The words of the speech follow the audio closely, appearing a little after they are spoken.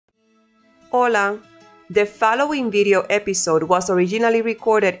Hola! The following video episode was originally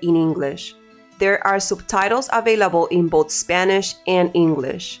recorded in English. There are subtitles available in both Spanish and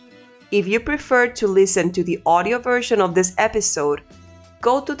English. If you prefer to listen to the audio version of this episode,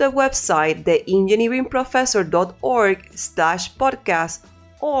 go to the website theengineeringprofessor.org/podcast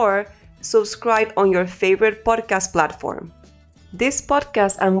or subscribe on your favorite podcast platform. This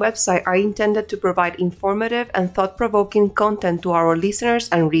podcast and website are intended to provide informative and thought-provoking content to our listeners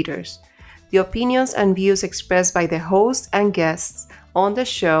and readers. The opinions and views expressed by the hosts and guests on the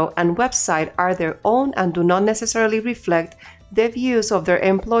show and website are their own and do not necessarily reflect the views of their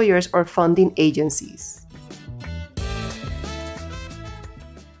employers or funding agencies.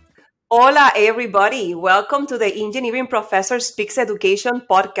 Hola, everybody. Welcome to the Engineering Professor Speaks Education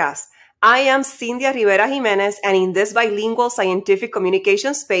podcast. I am Cynthia Rivera Jimenez, and in this bilingual scientific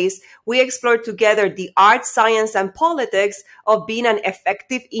communication space, we explore together the art, science, and politics of being an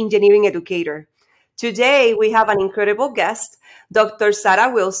effective engineering educator. Today, we have an incredible guest, Dr.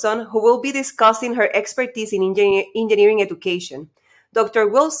 Sarah Wilson, who will be discussing her expertise in engineering education. Dr.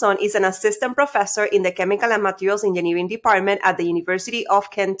 Wilson is an assistant professor in the Chemical and Materials Engineering Department at the University of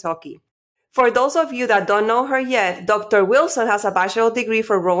Kentucky. For those of you that don't know her yet, Dr. Wilson has a bachelor's degree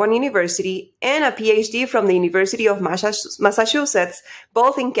from Rowan University and a PhD from the University of Massachusetts,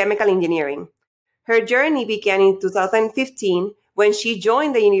 both in chemical engineering. Her journey began in 2015 when she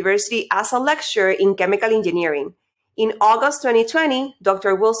joined the university as a lecturer in chemical engineering. In August 2020,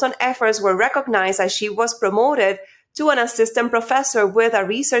 Dr. Wilson's efforts were recognized as she was promoted to an assistant professor with a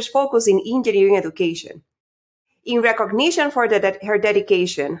research focus in engineering education. In recognition for her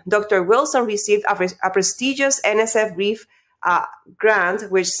dedication, Dr. Wilson received a prestigious NSF REEF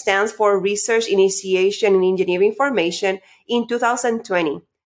grant, which stands for Research Initiation in Engineering Formation, in 2020.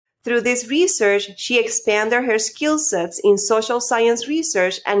 Through this research, she expanded her skill sets in social science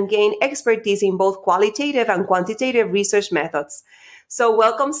research and gained expertise in both qualitative and quantitative research methods. So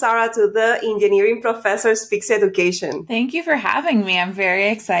welcome, Sarah, to the Engineering Professor Speaks Education. Thank you for having me. I'm very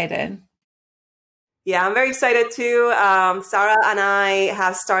excited. Yeah, I'm very excited too. Sarah and I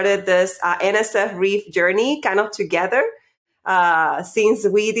have started this NSF REEF journey kind of together since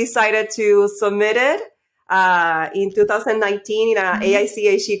we decided to submit it in 2019 in an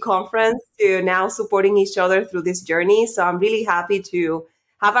AICHE conference to now supporting each other through this journey. So I'm really happy to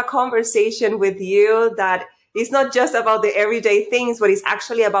have a conversation with you that is not just about the everyday things, but it's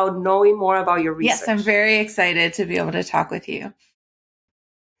actually about knowing more about your research. Yes, I'm very excited to be able to talk with you.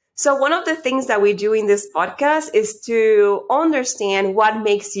 So one of the things that we do in this podcast is to understand what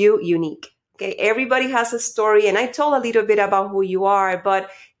makes you unique. Okay, everybody has a story, and I told a little bit about who you are,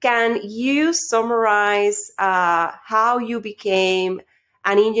 but can you summarize how you became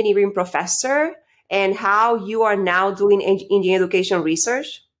an engineering professor and how you are now doing engineering education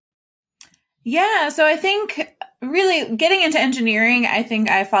research? Yeah, so I think really getting into engineering, I think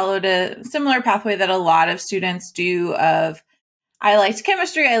I followed a similar pathway that a lot of students do of I liked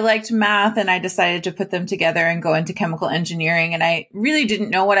chemistry, I liked math, and I decided to put them together and go into chemical engineering. And I really didn't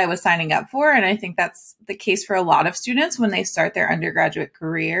know what I was signing up for. And I think that's the case for a lot of students when they start their undergraduate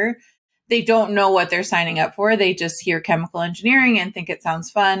career. They don't know what they're signing up for. They just hear chemical engineering and think it sounds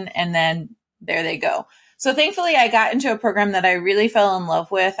fun. And then there they go. So thankfully, I got into a program that I really fell in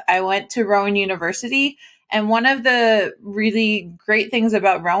love with. I went to Rowan University. And one of the really great things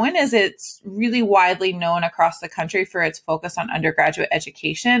about Rowan is it's really widely known across the country for its focus on undergraduate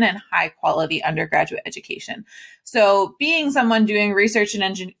education and high quality undergraduate education. So being someone doing research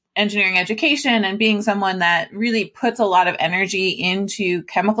in engineering education and being someone that really puts a lot of energy into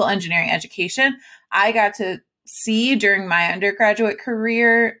chemical engineering education, I got to see during my undergraduate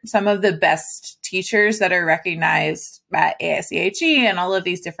career some of the best teachers that are recognized at AICHE and all of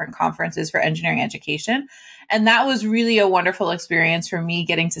these different conferences for engineering education. And that was really a wonderful experience for me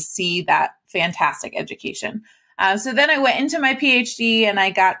getting to see that fantastic education. So then I went into my PhD and I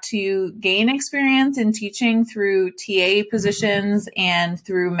got to gain experience in teaching through TA positions and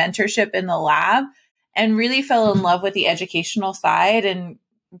through mentorship in the lab, and really fell in love with the educational side and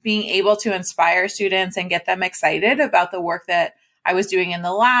being able to inspire students and get them excited about the work that I was doing in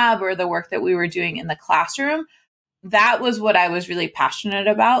the lab or the work that we were doing in the classroom. That was what I was really passionate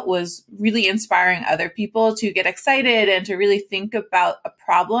about, was really inspiring other people to get excited and to really think about a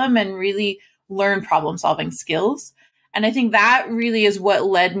problem and really learn problem solving skills. And I think that really is what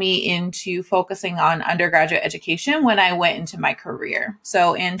led me into focusing on undergraduate education when I went into my career.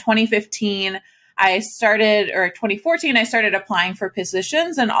 So in 2014, I started applying for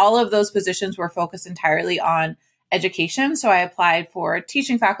positions, and all of those positions were focused entirely on education. So I applied for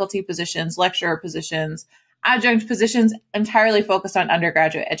teaching faculty positions, lecturer positions, adjunct positions, entirely focused on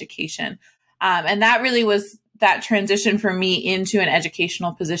undergraduate education. And that really was that transition for me into an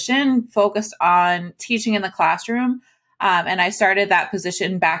educational position focused on teaching in the classroom. And I started that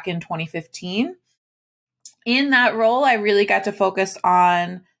position back in 2015. In that role, I really got to focus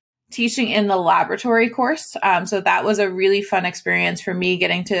on teaching in the laboratory course. So that was a really fun experience for me,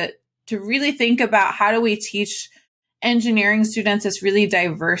 getting to really think about how do we teach engineering students this really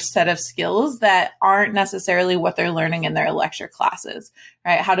diverse set of skills that aren't necessarily what they're learning in their lecture classes,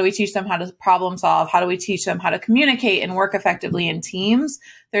 right? How do we teach them how to problem solve? How do we teach them how to communicate and work effectively in teams?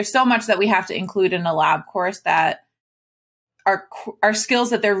 There's so much that we have to include in a lab course that are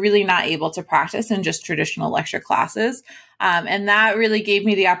skills that they're really not able to practice in just traditional lecture classes. And that really gave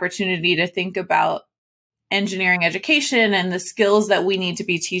me the opportunity to think about engineering education and the skills that we need to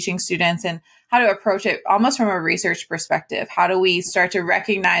be teaching students and how to approach it almost from a research perspective. How do we start to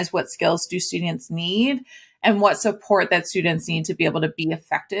recognize what skills do students need and what support that students need to be able to be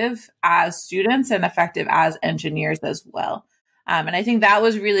effective as students and effective as engineers as well. And I think that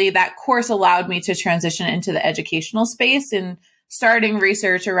was really, that course allowed me to transition into the educational space and starting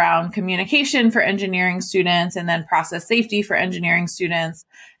research around communication for engineering students and then process safety for engineering students,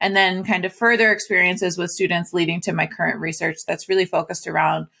 and then kind of further experiences with students leading to my current research that's really focused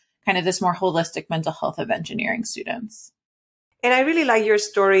around kind of this more holistic mental health of engineering students. And I really like your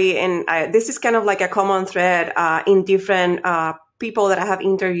story. And this is kind of like a common thread in different people that I have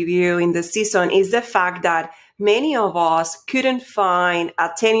interviewed you in this season, is the fact that many of us couldn't find a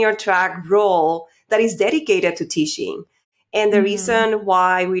tenure track role that is dedicated to teaching. And the reason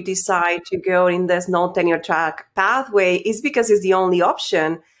why we decide to go in this non-tenure track pathway is because it's the only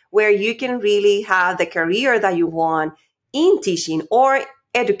option where you can really have the career that you want in teaching or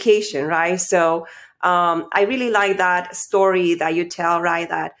education, right? So I really like that story that you tell, right?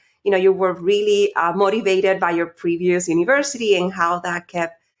 That, you were really motivated by your previous university and how that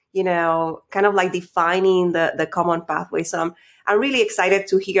kept, kind of like defining the common pathway. So I'm really excited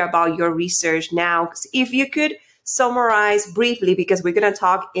to hear about your research now. If you could summarize briefly, because we're going to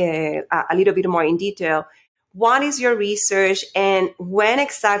talk a little bit more in detail, what is your research and when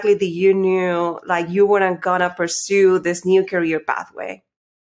exactly did you knew like you weren't gonna pursue this new career pathway?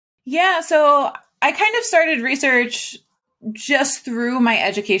 Yeah, so I kind of started research just through my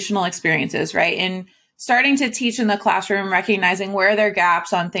educational experiences, right? In starting to teach in the classroom, recognizing where there are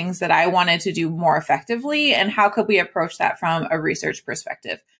gaps on things that I wanted to do more effectively and how could we approach that from a research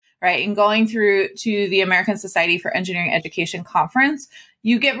perspective, right? And going through to the American Society for Engineering Education conference,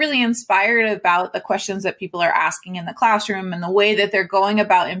 you get really inspired about the questions that people are asking in the classroom and the way that they're going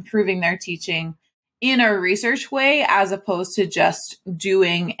about improving their teaching in a research way, as opposed to just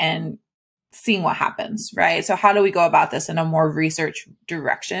doing and seeing what happens, right? So how do we go about this in a more research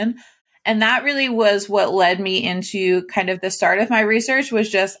direction? And that really was what led me into kind of the start of my research, was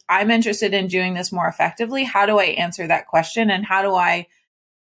just, I'm interested in doing this more effectively. How do I answer that question? And how do I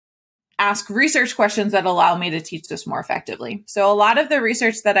ask research questions that allow me to teach this more effectively? So a lot of the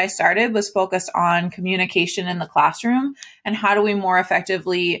research that I started was focused on communication in the classroom and how do we more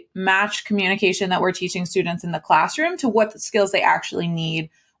effectively match communication that we're teaching students in the classroom to what the skills they actually need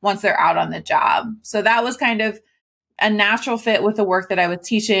once they're out on the job. So that was kind of a natural fit with the work that I was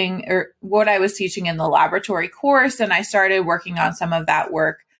teaching, or what I was teaching in the laboratory course. And I started working on some of that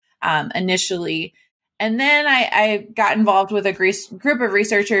work initially. And then I got involved with a group of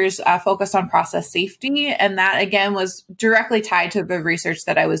researchers focused on process safety. And that, again, was directly tied to the research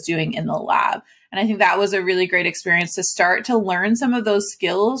that I was doing in the lab. And I think that was a really great experience to start to learn some of those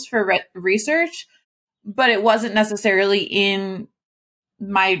skills for research, but it wasn't necessarily in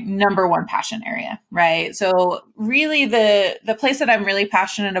my number one passion area, right? So really the place that I'm really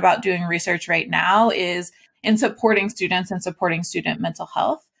passionate about doing research right now is in supporting students and supporting student mental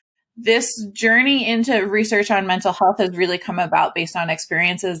health. This journey into research on mental health has really come about based on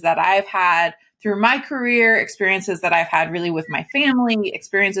experiences that I've had through my career, experiences that I've had really with my family,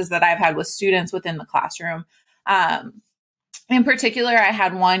 experiences that I've had with students within the classroom. In particular, I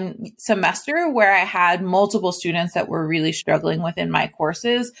had one semester where I had multiple students that were really struggling within my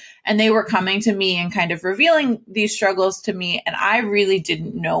courses, and they were coming to me and kind of revealing these struggles to me. And I really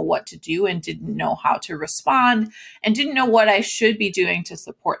didn't know what to do and didn't know how to respond and didn't know what I should be doing to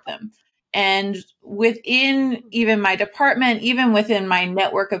support them. And within even my department, even within my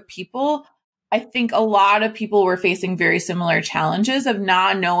network of people, I think a lot of people were facing very similar challenges of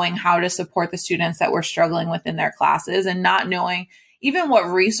not knowing how to support the students that were struggling within their classes and not knowing even what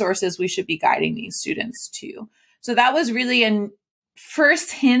resources we should be guiding these students to. So that was really a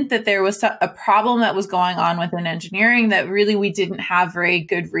first hint that there was a problem that was going on within engineering that really we didn't have very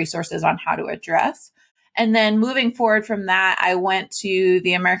good resources on how to address. And then moving forward from that, I went to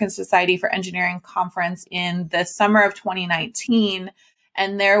the American Society for Engineering conference in the summer of 2019.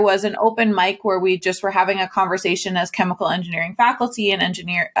 And there was an open mic where we just were having a conversation as chemical engineering faculty and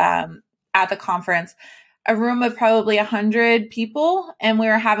engineer at the conference, a room of probably 100 people. And we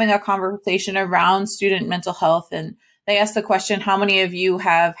were having a conversation around student mental health. And they asked the question, how many of you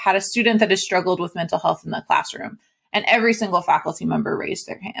have had a student that has struggled with mental health in the classroom? And every single faculty member raised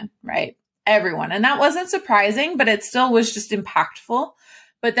their hand, right? Everyone. And that wasn't surprising, but it still was just impactful.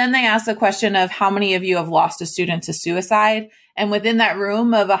 But then they asked the question of how many of you have lost a student to suicide? And within that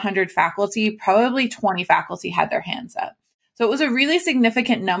room of 100 faculty, probably 20 faculty had their hands up. So it was a really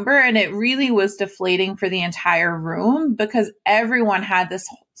significant number, and it really was deflating for the entire room because everyone had this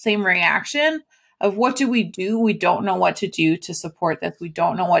same reaction of what do? We don't know what to do to support this. We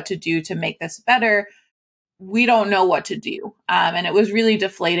don't know what to do to make this better. We don't know what to do. And it was really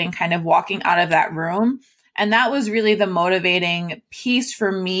deflating kind of walking out of that room. And that was really the motivating piece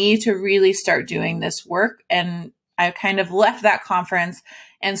for me to really start doing this work. And I kind of left that conference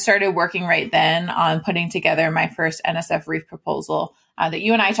and started working right then on putting together my first NSF REEF proposal that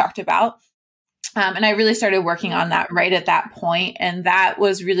you and I talked about. And I really started working on that right at that point. And that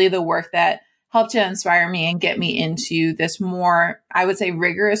was really the work that helped to inspire me and get me into this more, I would say,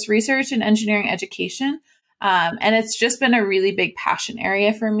 rigorous research in engineering education. And it's just been a really big passion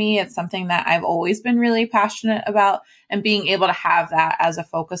area for me. It's something that I've always been really passionate about. And being able to have that as a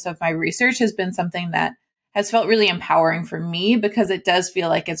focus of my research has been something that has felt really empowering for me because it does feel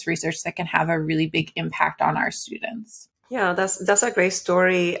like it's research that can have a really big impact on our students. Yeah, that's a great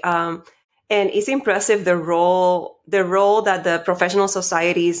story. And it's impressive the role that the professional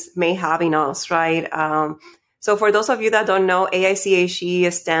societies may have in us, right? So for those of you that don't know,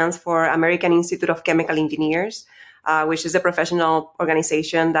 AICHE stands for American Institute of Chemical Engineers, which is a professional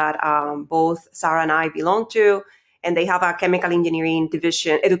organization that both Sarah and I belong to. And they have a chemical engineering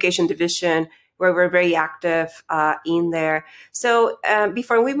division, education division, where we're very active in there. So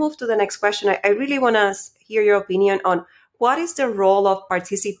before we move to the next question, I really want to hear your opinion on what is the role of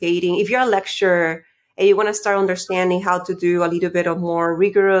participating. If you're a lecturer and you want to start understanding how to do a little bit of more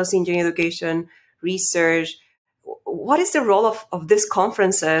rigorous engineering education research, what is the role of these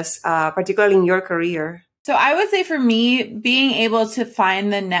conferences, particularly in your career? So I would say for me, being able to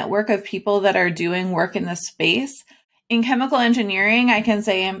find the network of people that are doing work in this space. In chemical engineering, I can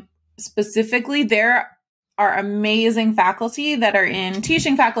say specifically, there are amazing faculty that are in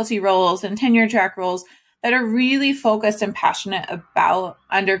teaching faculty roles and tenure track roles that are really focused and passionate about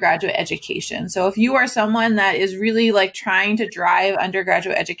undergraduate education. So if you are someone that is really like trying to drive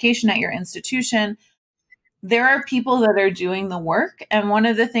undergraduate education at your institution, there are people that are doing the work. And one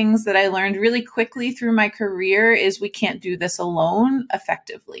of the things that I learned really quickly through my career is we can't do this alone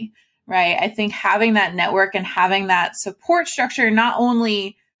effectively, right? I think having that network and having that support structure, not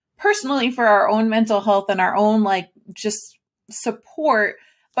only personally for our own mental health and our own like just support,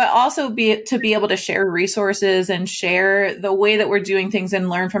 but also to be able to share resources and share the way that we're doing things and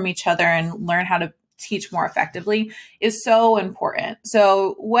learn from each other and learn how to teach more effectively is so important.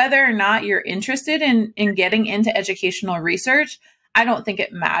 So whether or not you're interested in getting into educational research, I don't think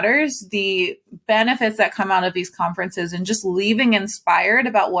it matters. The benefits that come out of these conferences and just leaving inspired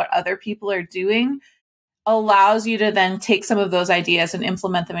about what other people are doing allows you to then take some of those ideas and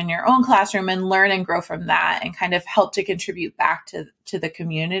implement them in your own classroom and learn and grow from that and kind of help to contribute back to the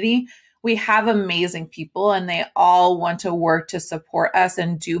community. We have amazing people and they all want to work to support us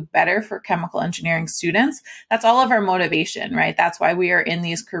and do better for chemical engineering students. That's all of our motivation, right? That's why we are in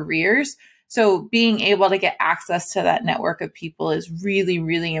these careers. So being able to get access to that network of people is really,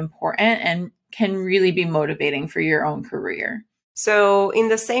 really important and can really be motivating for your own career. So in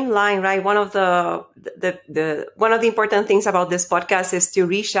the same line, right, one of the important things about this podcast is to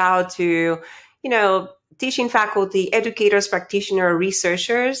reach out to, teaching faculty, educators, practitioners,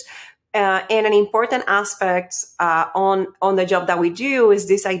 researchers. And an important aspect on the job that we do is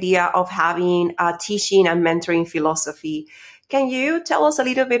this idea of having a teaching and mentoring philosophy. Can you tell us a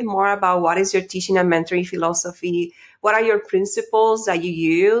little bit more about what is your teaching and mentoring philosophy? What are your principles that you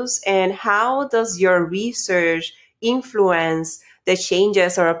use? And how does your research influence the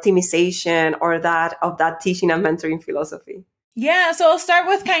changes or optimization or that teaching and mentoring philosophy? Yeah, so I'll start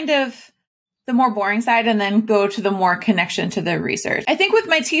with kind of the more boring side and then go to the more connection to the research. I think with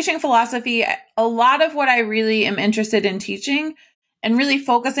my teaching philosophy, a lot of what I really am interested in teaching and really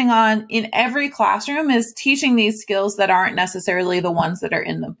focusing on in every classroom is teaching these skills that aren't necessarily the ones that are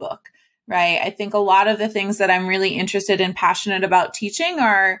in the book, right? I think a lot of the things that I'm really interested and passionate about teaching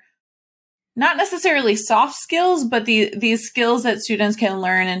are not necessarily soft skills, but these skills that students can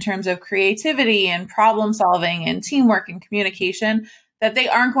learn in terms of creativity and problem solving and teamwork and communication that they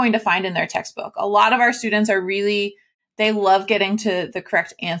aren't going to find in their textbook. A lot of our students are really, they love getting to the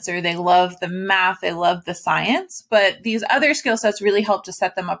correct answer. They love the math. They love the science, but these other skill sets really help to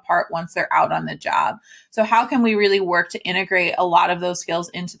set them apart once they're out on the job. So how can we really work to integrate a lot of those skills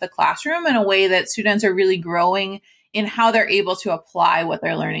into the classroom in a way that students are really growing in how they're able to apply what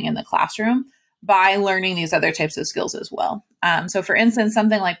they're learning in the classroom by learning these other types of skills as well. So for instance,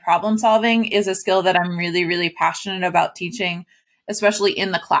 something like problem solving is a skill that I'm really, really passionate about teaching, especially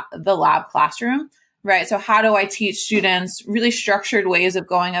in the lab classroom, right? So how do I teach students really structured ways of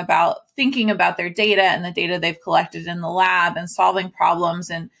going about thinking about their data and the data they've collected in the lab and solving problems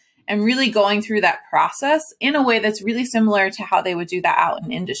and really going through that process in a way that's really similar to how they would do that out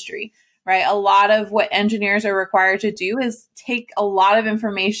in industry. Right? A lot of what engineers are required to do is take a lot of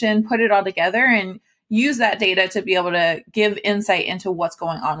information, put it all together, and use that data to be able to give insight into what's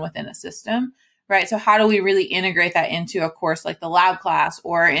going on within a system, right? So how do we really integrate that into a course like the lab class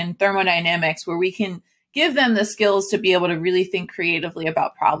or in thermodynamics, where we can give them the skills to be able to really think creatively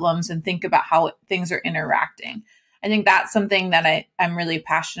about problems and think about how things are interacting? I think that's something that I'm really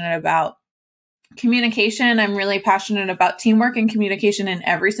passionate about. Communication, I'm really passionate about teamwork and communication in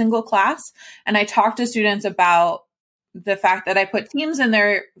every single class. And I talk to students about the fact that I put teams in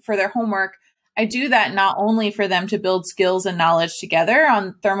there for their homework. I do that not only for them to build skills and knowledge together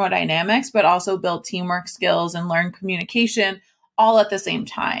on thermodynamics, but also build teamwork skills and learn communication all at the same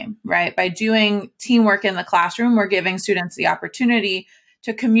time, right? By doing teamwork in the classroom, we're giving students the opportunity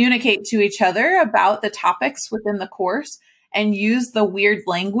to communicate to each other about the topics within the course and use the weird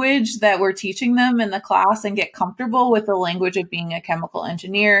language that we're teaching them in the class and get comfortable with the language of being a chemical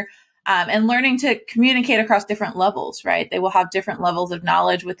engineer, and learning to communicate across different levels, right? They will have different levels of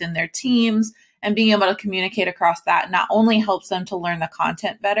knowledge within their teams, and being able to communicate across that not only helps them to learn the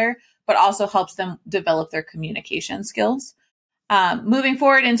content better, but also helps them develop their communication skills. Moving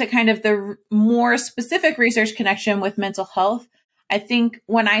forward into kind of the more specific research connection with mental health, I think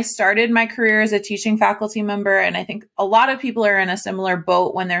when I started my career as a teaching faculty member, and I think a lot of people are in a similar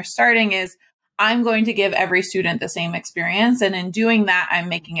boat when they're starting, is I'm going to give every student the same experience. And in doing that, I'm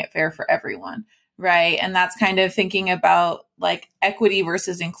making it fair for everyone, right? And that's kind of thinking about like equity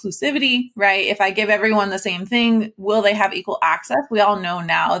versus inclusivity, right? If I give everyone the same thing, will they have equal access? We all know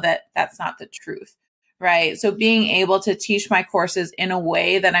now that that's not the truth, right? So being able to teach my courses in a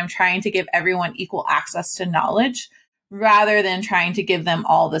way that I'm trying to give everyone equal access to knowledge, rather than trying to give them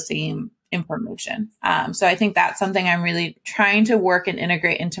all the same information. So I think that's something I'm really trying to work and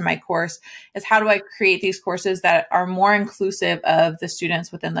integrate into my course, is how do I create these courses that are more inclusive of the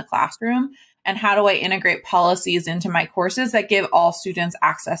students within the classroom? And how do I integrate policies into my courses that give all students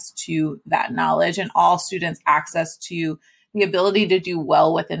access to that knowledge and all students access to the ability to do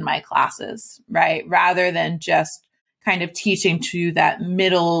well within my classes, right? Rather than just kind of teaching to that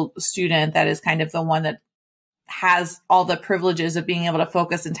middle student that is kind of the one that has all the privileges of being able to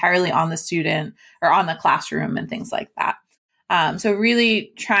focus entirely on the student or on the classroom and things like that. So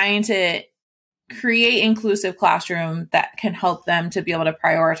really trying to create inclusive classroom that can help them to be able to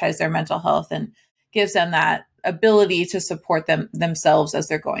prioritize their mental health and gives them that ability to support themselves as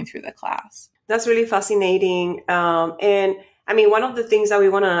they're going through the class. That's really fascinating. And I mean, one of the things that we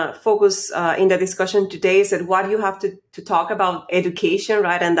want to focus in the discussion today is that what you have to talk about education,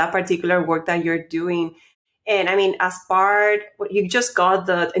 right? And that particular work that you're doing. And I mean, as part, you just got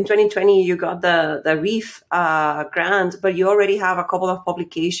in 2020, you got the REEF grant, but you already have a couple of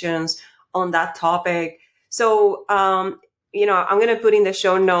publications on that topic. So, I'm going to put in the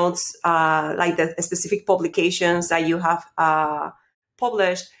show notes, like the specific publications that you have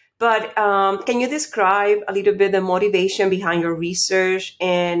published. But can you describe a little bit the motivation behind your research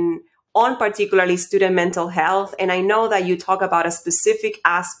and on particularly student mental health? And I know that you talk about a specific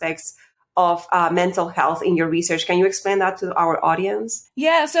aspects of mental health in your research. Can you explain that to our audience?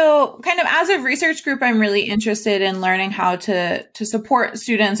 Yeah, so kind of as a research group, I'm really interested in learning how to support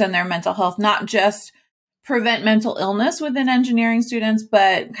students and their mental health, not just prevent mental illness within engineering students,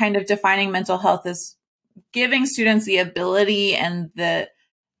 but kind of defining mental health as giving students the ability and the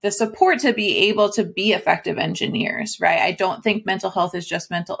support to be able to be effective engineers, right? I don't think mental health is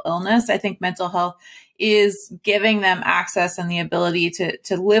just mental illness. I think mental health is giving them access and the ability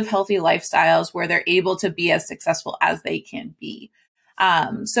to live healthy lifestyles where they're able to be as successful as they can be.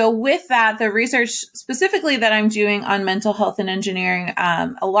 So with that, the research specifically that I'm doing on mental health and engineering,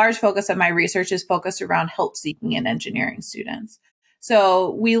 a large focus of my research is focused around help seeking in engineering students.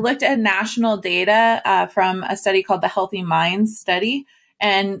 So we looked at national data from a study called the Healthy Minds Study.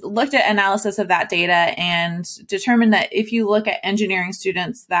 and looked at analysis of that data and determined that if you look at engineering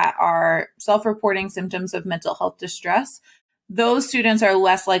students that are self-reporting symptoms of mental health distress, those students are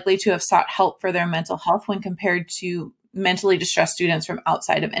less likely to have sought help for their mental health when compared to mentally distressed students from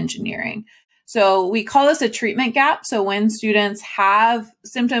outside of engineering. So we call this a treatment gap. So when students have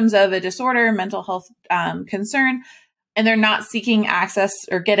symptoms of a disorder, mental health concern, and they're not seeking access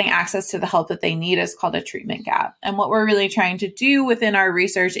or getting access to the help that they need, is called a treatment gap. And what we're really trying to do within our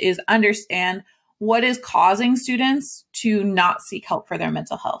research is understand what is causing students to not seek help for their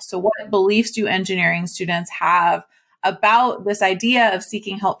mental health. So what beliefs do engineering students have about this idea of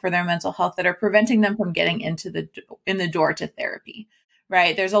seeking help for their mental health that are preventing them from getting in the door to therapy,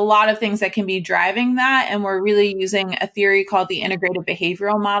 right? There's a lot of things that can be driving that. And we're really using a theory called the integrated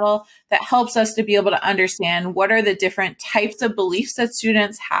behavioral model that helps us to be able to understand what are the different types of beliefs that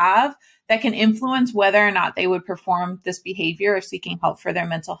students have that can influence whether or not they would perform this behavior of seeking help for their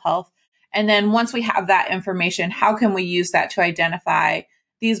mental health. And then once we have that information, how can we use that to identify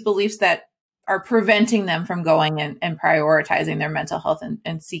these beliefs that are preventing them from going and prioritizing their mental health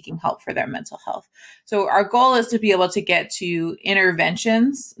and seeking help for their mental health. So our goal is to be able to get to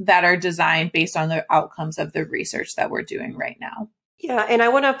interventions that are designed based on the outcomes of the research that we're doing right now. Yeah, and I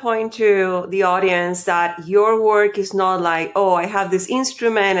want to point to the audience that your work is not like, oh, I have this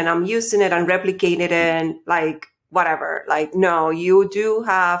instrument and I'm using it and replicating it and like whatever. Like, no, you do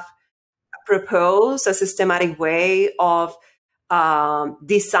have proposed a systematic way of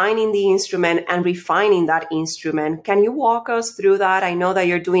designing the instrument and refining that instrument. Can you walk us through that? I know that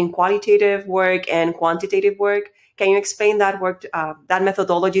you're doing qualitative work and quantitative work. Can you explain that work, that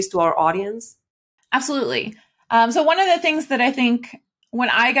methodologies to our audience? Absolutely. So one of the things that I think when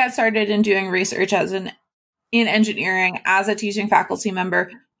I got started in doing research in engineering as a teaching faculty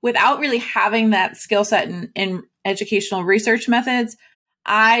member, without really having that skill set in educational research methods,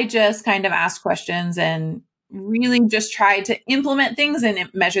 I just kind of asked questions and really just tried to implement things and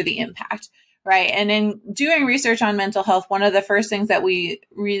measure the impact, right? And in doing research on mental health, one of the first things that we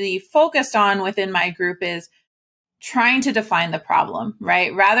really focused on within my group is trying to define the problem,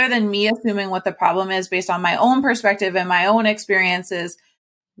 right? Rather than me assuming what the problem is based on my own perspective and my own experiences,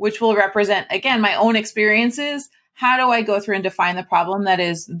 which will represent, again, my own experiences, how do I go through and define the problem that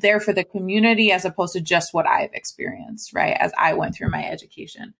is there for the community as opposed to just what I've experienced, right? As I went through my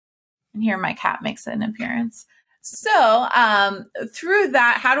education. And here my cat makes an appearance. So through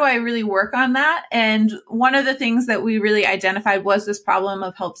that, how do I really work on that? And one of the things that we really identified was this problem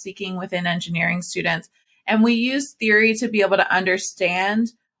of help seeking within engineering students. And we used theory to be able to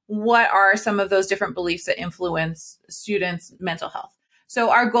understand what are some of those different beliefs that influence students' mental health. So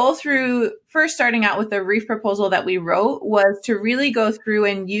our goal through first starting out with the REEF proposal that we wrote was to really go through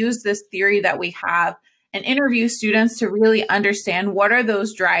and use this theory that we have and interview students to really understand what are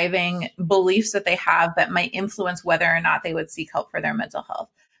those driving beliefs that they have that might influence whether or not they would seek help for their mental health.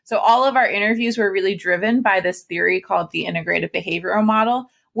 So all of our interviews were really driven by this theory called the integrated behavioral model,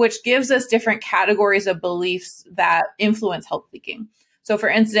 which gives us different categories of beliefs that influence help seeking. So for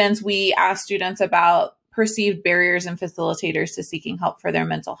instance, we asked students about perceived barriers and facilitators to seeking help for their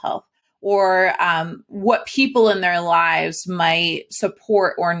mental health, or what people in their lives might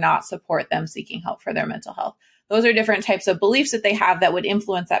support or not support them seeking help for their mental health. Those are different types of beliefs that they have that would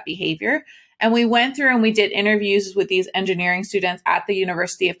influence that behavior. And we went through and we did interviews with these engineering students at the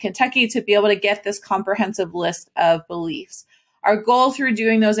University of Kentucky to be able to get this comprehensive list of beliefs. Our goal through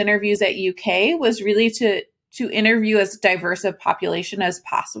doing those interviews at UK was really to interview as diverse a population as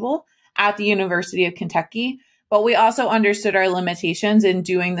possible at the University of Kentucky. But we also understood our limitations in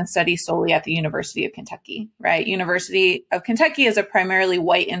doing the study solely at the University of Kentucky, right? University of Kentucky is a primarily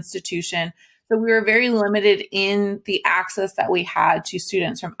white institution. So we were very limited in the access that we had to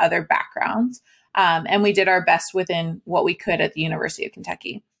students from other backgrounds. And we did our best within what we could at the University of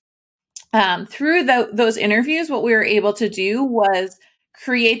Kentucky. Through those interviews, what we were able to do was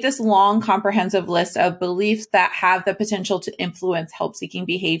create this long, comprehensive list of beliefs that have the potential to influence help-seeking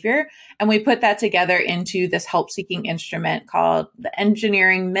behavior. And we put that together into this help-seeking instrument called the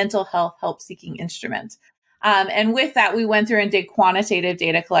Engineering Mental Health Help-Seeking Instrument. And with that, we went through and did quantitative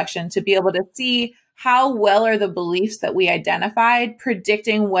data collection to be able to see how well are the beliefs that we identified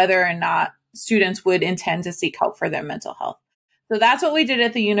predicting whether or not students would intend to seek help for their mental health. So that's what we did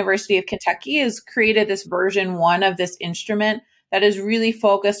at the University of Kentucky, is created this version 1 of this instrument that is really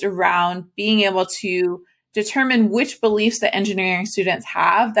focused around being able to determine which beliefs that engineering students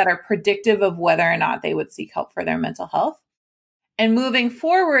have that are predictive of whether or not they would seek help for their mental health. And moving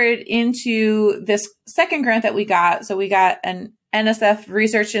forward into this second grant that we got, so we got an NSF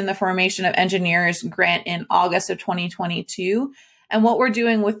Research in the Formation of Engineers grant in August of 2022. And what we're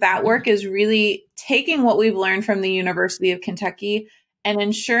doing with that work is really taking what we've learned from the University of Kentucky and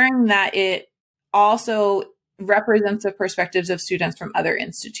ensuring that it also represents the perspectives of students from other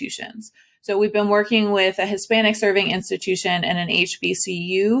institutions. So we've been working with a Hispanic serving institution and an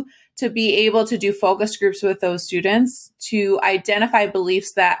HBCU to be able to do focus groups with those students to identify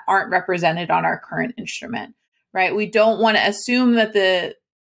beliefs that aren't represented on our current instrument, right? We don't want to assume that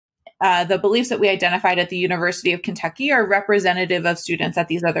the beliefs that we identified at the University of Kentucky are representative of students at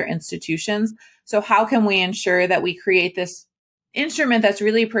these other institutions. So how can we ensure that we create this instrument that's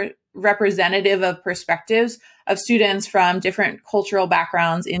really representative of perspectives of students from different cultural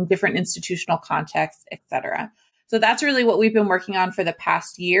backgrounds in different institutional contexts, et cetera? So that's really what we've been working on for the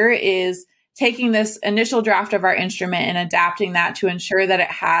past year, is taking this initial draft of our instrument and adapting that to ensure that it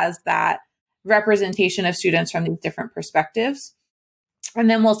has that representation of students from these different perspectives. And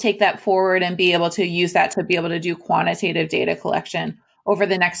then we'll take that forward and be able to use that to be able to do quantitative data collection over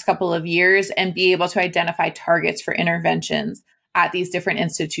the next couple of years and be able to identify targets for interventions at these different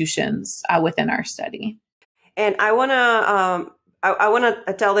institutions within our study. And I want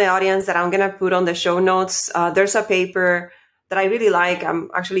to tell the audience that I'm going to put on the show notes. There's a paper that I really like. I'm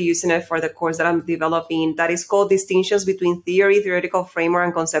actually using it for the course that I'm developing that is called Distinctions Between Theory, Theoretical Framework,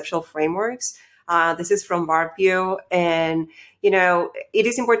 and Conceptual Frameworks. This is from Barpio. And, it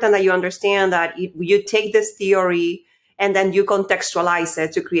is important that you understand that you take this theory and then you contextualize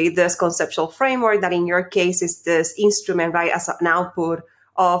it to create this conceptual framework that in your case is this instrument, right, as an output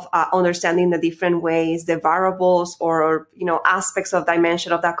of understanding the different ways, the variables or aspects of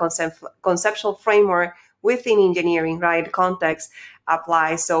dimension of that conceptual framework within engineering, right, context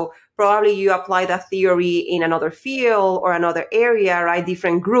applies. So probably you apply that theory in another field or another area, right,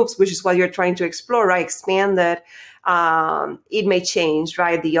 different groups, which is what you're trying to explore, right, expand it. It may change,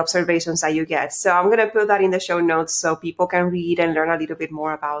 right, the observations that you get. So I'm going to put that in the show notes so people can read and learn a little bit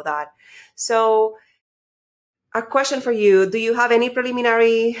more about that. So a question for you. Do you have any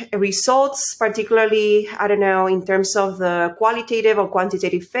preliminary results, particularly, in terms of the qualitative or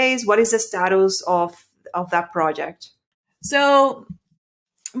quantitative phase? What is the status of that project? So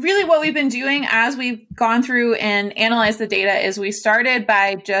really what we've been doing as we've gone through and analyzed the data is we started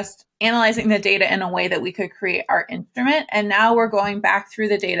by just analyzing the data in a way that we could create our instrument. And now we're going back through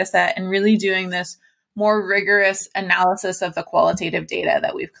the data set and really doing this more rigorous analysis of the qualitative data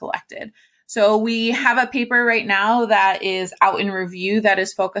that we've collected. So we have a paper right now that is out in review that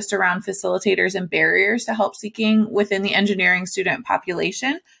is focused around facilitators and barriers to help seeking within the engineering student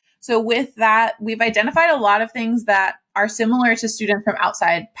population. So with that, we've identified a lot of things that are similar to students from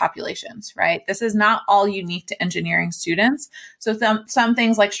outside populations, right? This is not all unique to engineering students. So some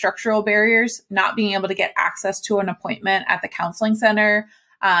things like structural barriers, not being able to get access to an appointment at the counseling center,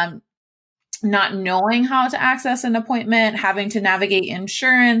 not knowing how to access an appointment, having to navigate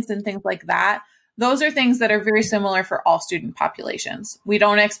insurance and things like that. Those are things that are very similar for all student populations. We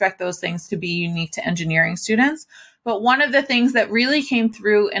don't expect those things to be unique to engineering students. But one of the things that really came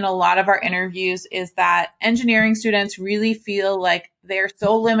through in a lot of our interviews is that engineering students really feel like they're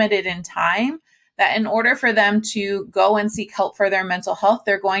so limited in time that in order for them to go and seek help for their mental health,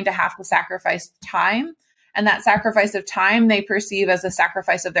 they're going to have to sacrifice time. And that sacrifice of time they perceive as a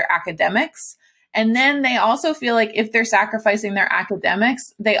sacrifice of their academics. And then they also feel like if they're sacrificing their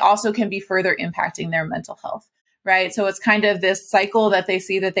academics, they also can be further impacting their mental health, right? So it's kind of this cycle that they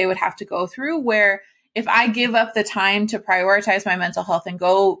see that they would have to go through where if I give up the time to prioritize my mental health and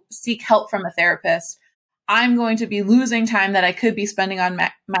go seek help from a therapist, I'm going to be losing time that I could be spending on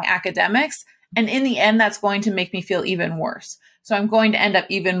my academics. And in the end, that's going to make me feel even worse. So I'm going to end up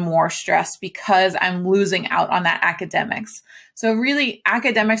even more stressed because I'm losing out on that academics. So really,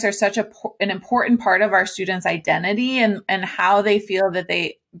 academics are such an important part of our students' identity and how they feel that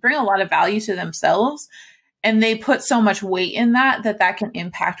they bring a lot of value to themselves. And they put so much weight in that can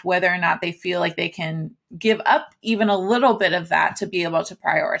impact whether or not they feel like they can give up even a little bit of that to be able to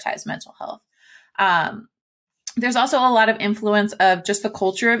prioritize mental health. There's also a lot of influence of just the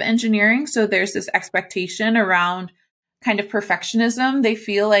culture of engineering. So there's this expectation around kind of perfectionism. They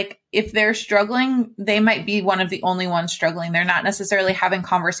feel like if they're struggling, they might be one of the only ones struggling. They're not necessarily having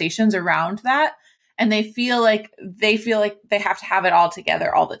conversations around that. And they feel like they have to have it all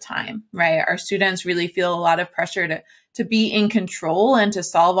together all the time, right? Our students really feel a lot of pressure to be in control and to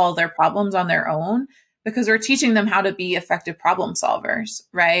solve all their problems on their own because we're teaching them how to be effective problem solvers,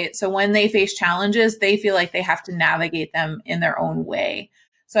 right? So when they face challenges, they feel like they have to navigate them in their own way.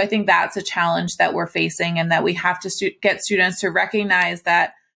 So I think that's a challenge that we're facing and that we have to get students to recognize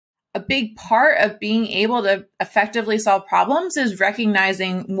that a big part of being able to effectively solve problems is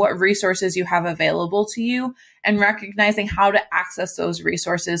recognizing what resources you have available to you and recognizing how to access those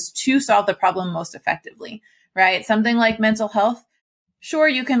resources to solve the problem most effectively, right? Something like mental health. Sure,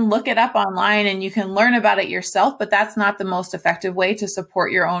 you can look it up online and you can learn about it yourself, but that's not the most effective way to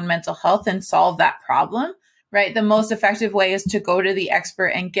support your own mental health and solve that problem, right? The most effective way is to go to the expert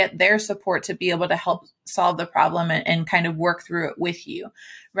and get their support to be able to help solve the problem and kind of work through it with you,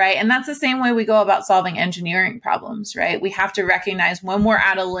 right? And that's the same way we go about solving engineering problems, right? We have to recognize when we're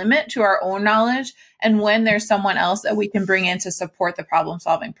at a limit to our own knowledge and when there's someone else that we can bring in to support the problem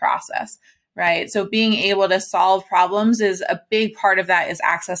solving process. Right. So being able to solve problems is a big part of that, is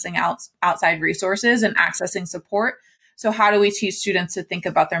accessing outside resources and accessing support. So how do we teach students to think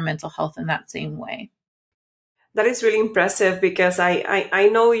about their mental health in that same way? That is really impressive, because I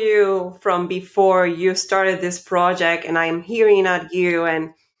know you from before you started this project, and I'm hearing at you,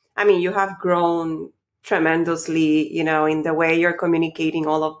 and I mean, you have grown tremendously, in the way you're communicating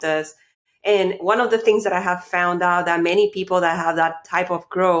all of this. And one of the things that I have found out that many people that have that type of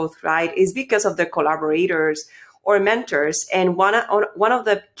growth, right, is because of the collaborators or mentors. And one of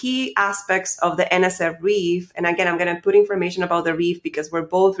the key aspects of the NSF REEF, and again, I'm going to put information about the REEF because we're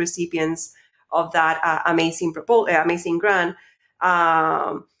both recipients of that amazing grant,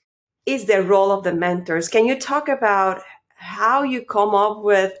 is the role of the mentors. Can you talk about how you come up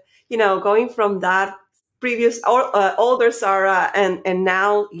with, going from that previous older Sarah and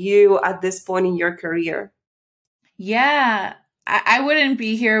now you at this point in your career? Yeah, I wouldn't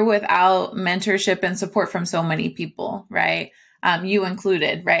be here without mentorship and support from so many people, right? You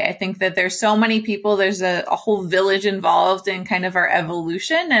included, right? I think that there's so many people, there's a whole village involved in kind of our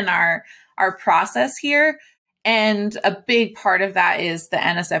evolution and our process here. And a big part of that is the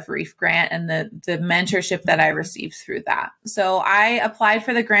NSF REEF grant and the mentorship that I received through that. So I applied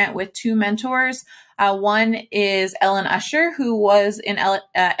for the grant with two mentors. One is Ellen Usher, who was in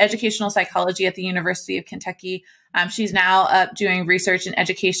educational psychology at the University of Kentucky. She's now doing research in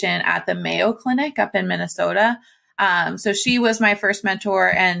education at the Mayo Clinic up in Minnesota. So she was my first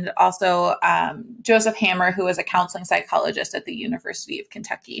mentor, and also Joseph Hammer, who was a counseling psychologist at the University of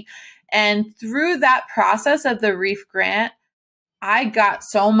Kentucky. And through that process of the REEF grant, I got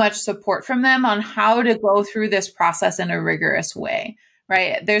so much support from them on how to go through this process in a rigorous way,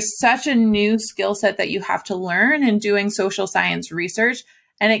 right? There's such a new skill set that you have to learn in doing social science research,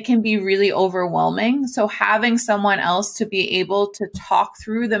 and it can be really overwhelming. So having someone else to be able to talk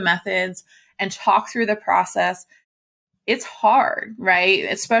through the methods and talk through the process, it's hard, right?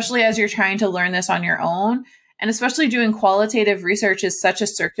 Especially as you're trying to learn this on your own. And especially doing qualitative research is such a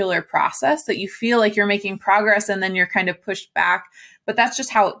circular process that you feel like you're making progress and then you're kind of pushed back. But that's just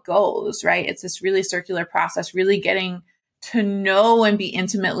how it goes, right? It's this really circular process, really getting to know and be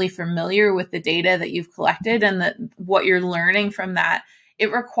intimately familiar with the data that you've collected and what you're learning from that.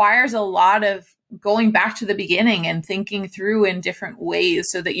 It requires a lot of going back to the beginning and thinking through in different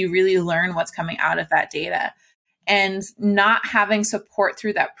ways so that you really learn what's coming out of that data. And not having support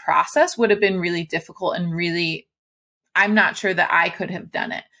through that process would have been really difficult, and really, I'm not sure that I could have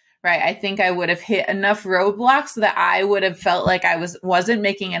done it, right? I think I would have hit enough roadblocks that I would have felt like I wasn't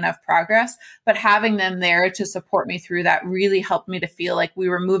making enough progress, but having them there to support me through that really helped me to feel like we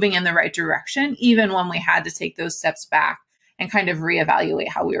were moving in the right direction, even when we had to take those steps back and kind of reevaluate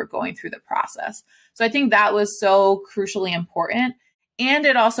how we were going through the process. So I think that was so crucially important. And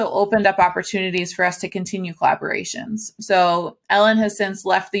it also opened up opportunities for us to continue collaborations. So Ellen has since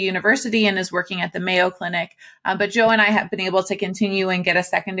left the university and is working at the Mayo Clinic. But Joe and I have been able to continue and get a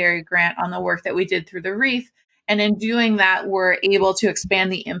secondary grant on the work that we did through the REEF. And in doing that, we're able to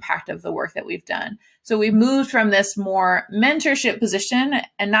expand the impact of the work that we've done. So we moved from this more mentorship position,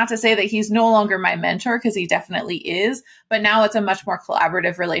 and not to say that he's no longer my mentor, because he definitely is, but now it's a much more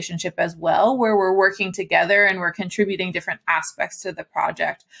collaborative relationship as well, where we're working together and we're contributing different aspects to the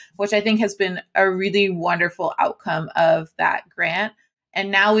project, which I think has been a really wonderful outcome of that grant.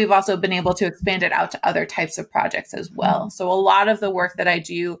 And now we've also been able to expand it out to other types of projects as well. So a lot of the work that I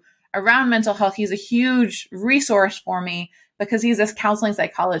do around mental health, he's a huge resource for me because he's a counseling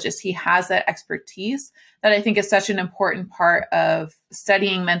psychologist. He has that expertise that I think is such an important part of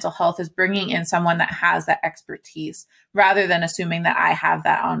studying mental health, is bringing in someone that has that expertise rather than assuming that I have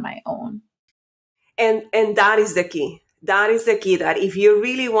that on my own. And that is the key. That is the key, that if you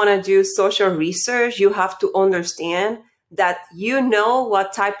really want to do social research, you have to understand that you know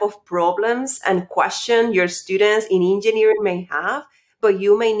what type of problems and questions your students in engineering may have, but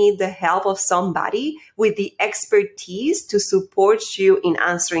you may need the help of somebody with the expertise to support you in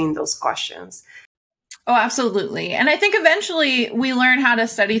answering those questions. Oh, absolutely. And I think eventually we learn how to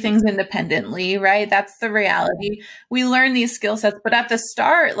study things independently, right? That's the reality. We learn these skill sets, but at the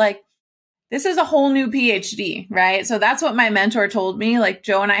start, like, this is a whole new PhD, right? So that's what my mentor told me. Like,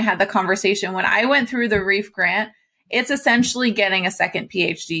 Joe and I had the conversation when I went through the REEF grant. It's essentially getting a second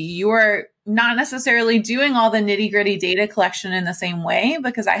PhD. You are not necessarily doing all the nitty gritty data collection in the same way,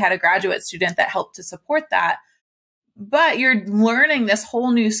 because I had a graduate student that helped to support that. But you're learning this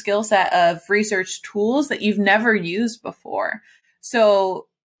whole new skill set of research tools that you've never used before. So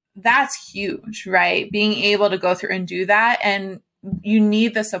that's huge, right? Being able to go through and do that. And you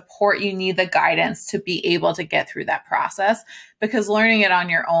need the support, you need the guidance to be able to get through that process, because learning it on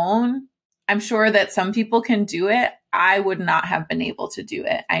your own, I'm sure that some people can do it. I would not have been able to do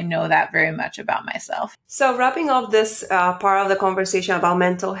it. I know that very much about myself. So wrapping up this part of the conversation about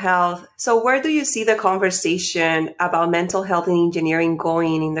mental health, so where do you see the conversation about mental health in engineering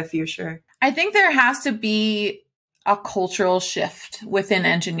going in the future? I think there has to be a cultural shift within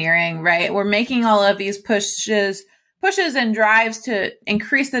engineering, right? We're making all of these pushes and drives to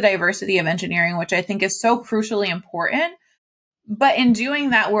increase the diversity of engineering, which I think is so crucially important. But in doing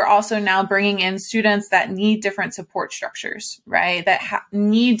that, we're also now bringing in students that need different support structures, right? That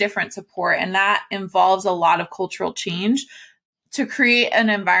need different support. And that involves a lot of cultural change to create an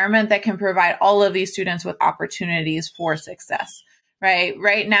environment that can provide all of these students with opportunities for success, right?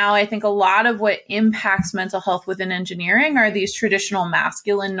 Right now, I think a lot of what impacts mental health within engineering are these traditional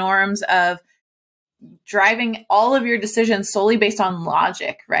masculine norms of driving all of your decisions solely based on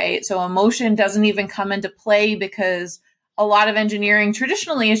logic, right? So emotion doesn't even come into play, because a lot of engineering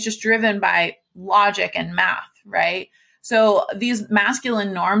traditionally is just driven by logic and math, right? So these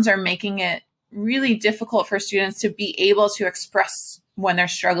masculine norms are making it really difficult for students to be able to express when they're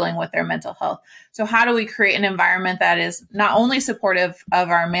struggling with their mental health. So how do we create an environment that is not only supportive of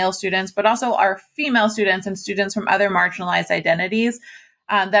our male students, but also our female students and students from other marginalized identities,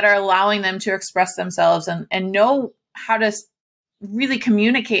 that are allowing them to express themselves and know how to really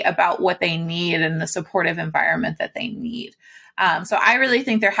communicate about what they need and the supportive environment that they need. So I really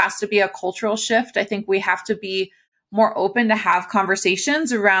think there has to be a cultural shift. I think we have to be more open to have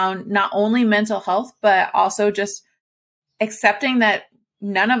conversations around not only mental health, but also just accepting that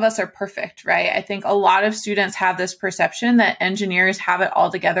none of us are perfect, right? I think a lot of students have this perception that engineers have it all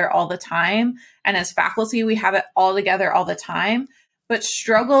together all the time. And as faculty, we have it all together all the time. But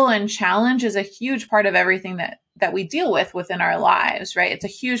struggle and challenge is a huge part of everything that we deal with within our lives, right? It's a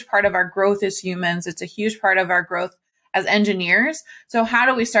huge part of our growth as humans. It's a huge part of our growth as engineers. So how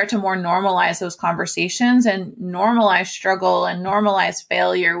do we start to more normalize those conversations and normalize struggle and normalize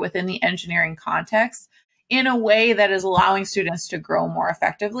failure within the engineering context in a way that is allowing students to grow more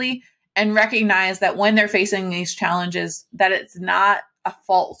effectively, and recognize that when they're facing these challenges, that it's not a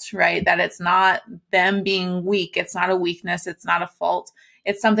fault, right? That it's not them being weak. It's not a weakness. It's not a fault.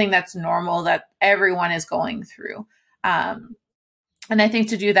 It's something that's normal that everyone is going through. And I think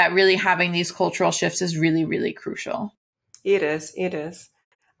to do that, really having these cultural shifts is really, really crucial. It is. It is.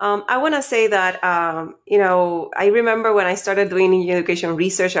 I want to say that, I remember when I started doing education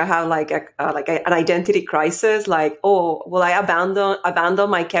research, I had an identity crisis, like, oh, will I abandon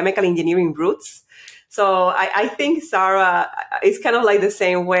my chemical engineering roots? So I think Sarah is kind of like the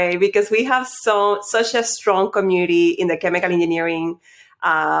same way, because we have such a strong community in the chemical engineering,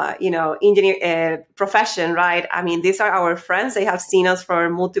 profession, right? I mean, these are our friends. They have seen us for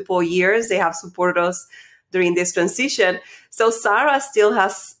multiple years. They have supported us during this transition. So Sarah still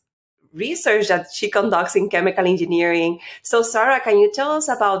has research that she conducts in chemical engineering. So Sarah, can you tell us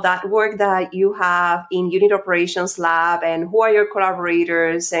about that work that you have in Unit Operations Lab, and who are your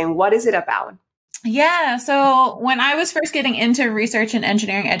collaborators and what is it about? Yeah. So when I was first getting into research and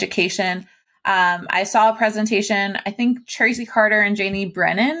engineering education, I saw a presentation. I think Tracy Carter and Janie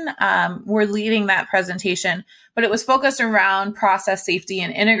Brennan were leading that presentation, but it was focused around process safety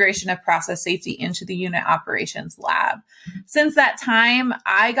and integration of process safety into the Unit Operations Lab. Since that time,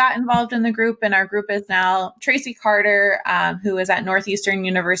 I got involved in the group, and our group is now Tracy Carter, who is at Northeastern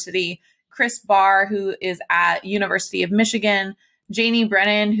University, Chris Barr, who is at University of Michigan, Janie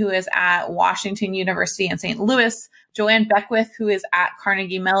Brennan, who is at Washington University in St. Louis, Joanne Beckwith, who is at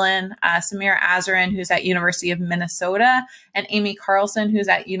Carnegie Mellon, Samir Azzarin, who's at University of Minnesota, and Amy Carlson, who's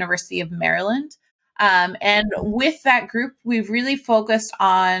at University of Maryland. And with that group, we've really focused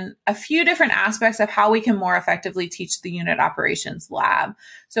on a few different aspects of how we can more effectively teach the Unit Operations Lab.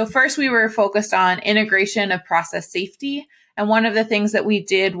 So first, we were focused on integration of process safety. And one of the things that we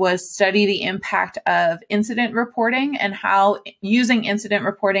did was study the impact of incident reporting and how using incident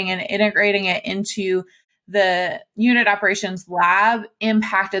reporting and integrating it into the unit operations lab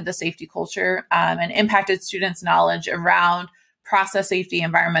impacted the safety culture and impacted students' knowledge around process safety,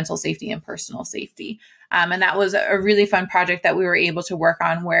 environmental safety, and personal safety. And that was a really fun project that we were able to work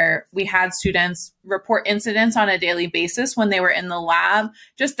on, where we had students report incidents on a daily basis when they were in the lab,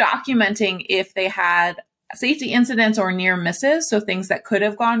 just documenting if they had safety incidents or near misses, so things that could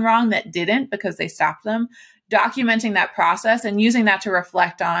have gone wrong that didn't because they stopped them, documenting that process and using that to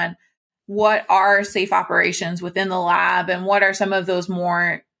reflect on what are safe operations within the lab and what are some of those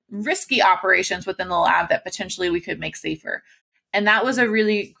more risky operations within the lab that potentially we could make safer. And that was a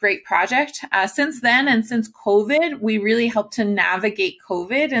really great project. Since then, and since COVID, we really helped to navigate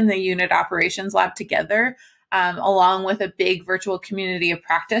COVID in the unit operations lab together, along with a big virtual community of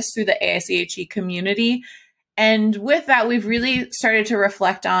practice through the AICHE community. And with that, we've really started to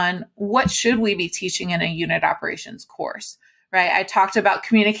reflect on what should we be teaching in a unit operations course, right? I talked about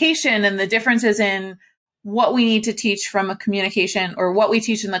communication and the differences in what we need to teach from a communication, or what we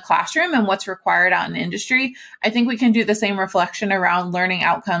teach in the classroom and what's required out in industry. I think we can do the same reflection around learning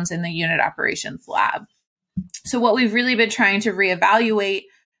outcomes in the unit operations lab. So what we've really been trying to reevaluate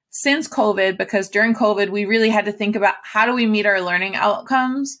since COVID, because during COVID, we really had to think about how do we meet our learning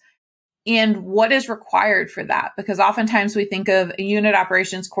outcomes and what is required for that? Because oftentimes we think of a unit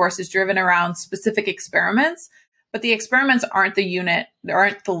operations course as driven around specific experiments, but the experiments aren't the unit, they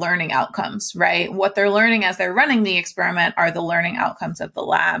aren't the learning outcomes, right? What they're learning as they're running the experiment are the learning outcomes of the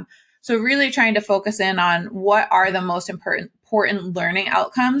lab. So really trying to focus in on what are the most important learning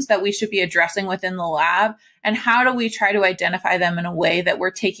outcomes that we should be addressing within the lab, and how do we try to identify them in a way that we're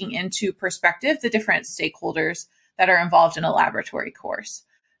taking into perspective the different stakeholders that are involved in a laboratory course.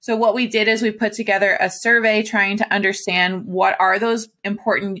 So what we did is we put together a survey trying to understand what are those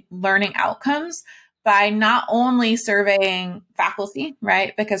important learning outcomes by not only surveying faculty,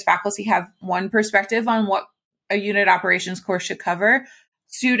 right? Because faculty have one perspective on what a unit operations course should cover.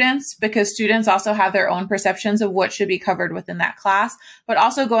 Students, because students also have their own perceptions of what should be covered within that class, but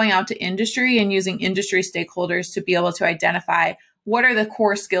also going out to industry and using industry stakeholders to be able to identify what are the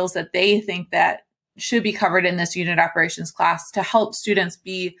core skills that they think that should be covered in this unit operations class to help students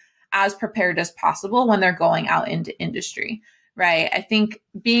be as prepared as possible when they're going out into industry. Right. I think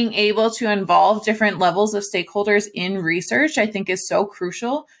being able to involve different levels of stakeholders in research, I think, is so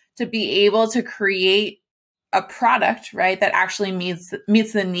crucial to be able to create a product, right, that actually meets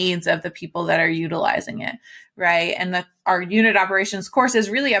the needs of the people that are utilizing it. Right. And our unit operations course is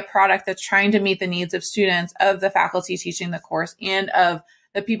really a product that's trying to meet the needs of students, of the faculty teaching the course, and of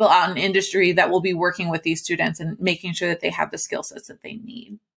the people out in industry that will be working with these students and making sure that they have the skill sets that they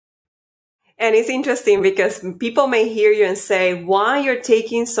need. And it's interesting because people may hear you and say, why you're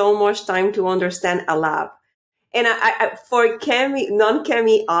taking so much time to understand a lab? And I for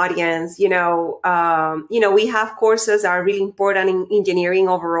non-chemi audience, we have courses that are really important in engineering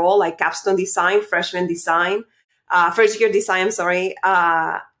overall, like capstone design, freshman design, first year design,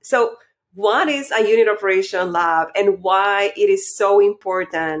 so what is a unit operation lab and why it is so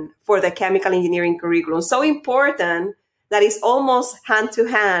important for the chemical engineering curriculum? So important that is almost hand to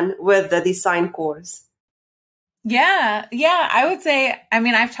hand with the design course. Yeah, I would say,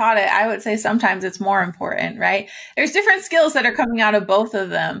 I've taught it. I would say sometimes it's more important, right? There's different skills that are coming out of both of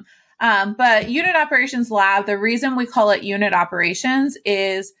them. But unit operations lab, the reason we call it unit operations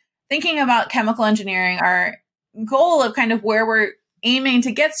is thinking about chemical engineering. Our goal of kind of where we're aiming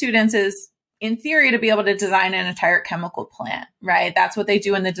to get students is, in theory, to be able to design an entire chemical plant, right? That's what they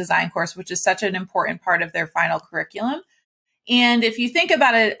do in the design course, which is such an important part of their final curriculum. And if you think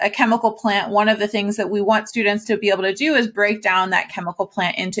about a chemical plant, one of the things that we want students to be able to do is break down that chemical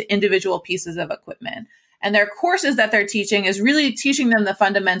plant into individual pieces of equipment. And their courses that they're teaching is really teaching them the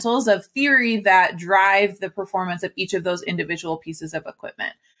fundamentals of theory that drive the performance of each of those individual pieces of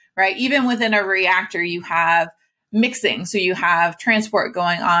equipment, right? Even within a reactor, you have mixing. So you have transport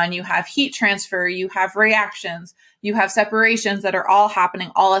going on, you have heat transfer, you have reactions, you have separations that are all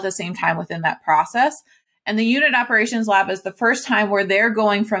happening all at the same time within that process. And the unit operations lab is the first time where they're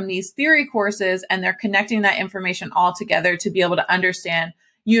going from these theory courses and they're connecting that information all together to be able to understand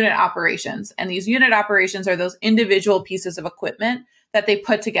unit operations. And these unit operations are those individual pieces of equipment that they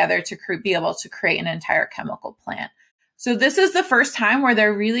put together to be able to create an entire chemical plant. So this is the first time where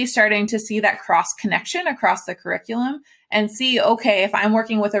they're really starting to see that cross connection across the curriculum and see, okay, if I'm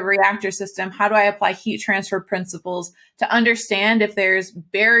working with a reactor system, how do I apply heat transfer principles to understand if there's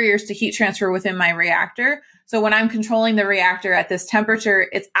barriers to heat transfer within my reactor? So when I'm controlling the reactor at this temperature,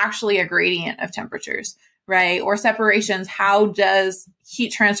 it's actually a gradient of temperatures, right? Or separations, how does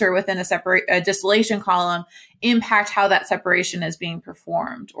heat transfer within a distillation column impact how that separation is being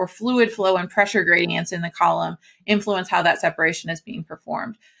performed? Or fluid flow and pressure gradients in the column influence how that separation is being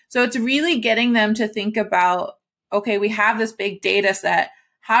performed. So it's really getting them to think about, okay, we have this big data set.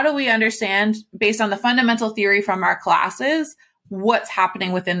 How do we understand, based on the fundamental theory from our classes, what's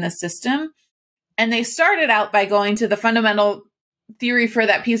happening within the system? And they started out by going to the fundamental theory for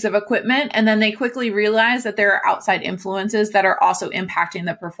that piece of equipment. And then they quickly realized that there are outside influences that are also impacting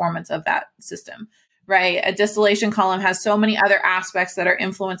the performance of that system, right? A distillation column has so many other aspects that are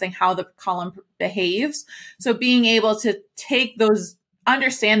influencing how the column behaves. So being able to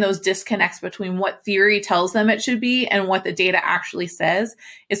understand those disconnects between what theory tells them it should be and what the data actually says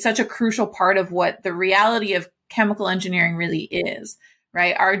is such a crucial part of what the reality of chemical engineering really is.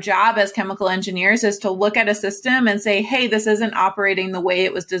 Right? Our job as chemical engineers is to look at a system and say, hey, this isn't operating the way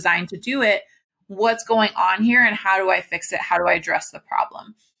it was designed to do it. What's going on here and how do I fix it? How do I address the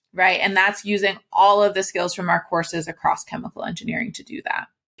problem? Right? And that's using all of the skills from our courses across chemical engineering to do that.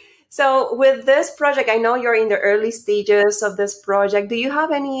 So with this project, I know you're in the early stages of this project. Do you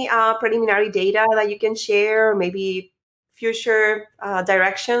have any preliminary data that you can share, or maybe future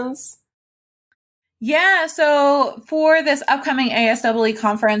directions? Yeah, so for this upcoming ASEE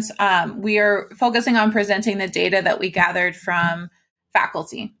conference, we are focusing on presenting the data that we gathered from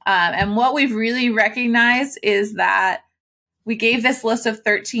faculty. And what we've really recognized is that we gave this list of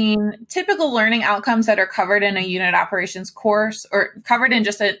 13 typical learning outcomes that are covered in a unit operations course or covered in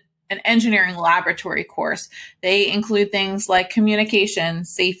just an engineering laboratory course. They include things like communication,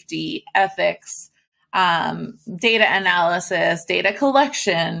 safety, ethics, data analysis, data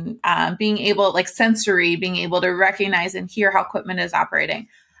collection, being able, like sensory, being able to recognize and hear how equipment is operating.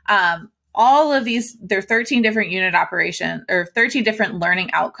 All of these, there are 13 different unit operation or 13 different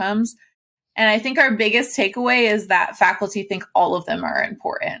learning outcomes. And I think our biggest takeaway is that faculty think all of them are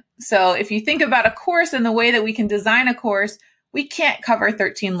important. So if you think about a course and the way that we can design a course, we can't cover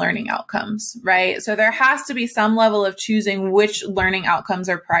 13 learning outcomes, right? So there has to be some level of choosing which learning outcomes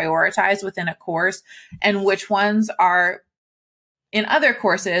are prioritized within a course and which ones are in other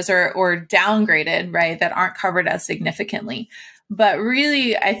courses or downgraded, right, that aren't covered as significantly. But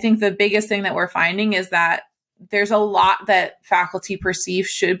really, I think the biggest thing that we're finding is that there's a lot that faculty perceive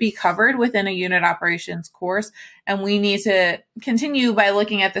should be covered within a unit operations course. And we need to continue by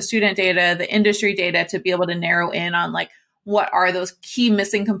looking at the student data, the industry data, to be able to narrow in on like, what are those key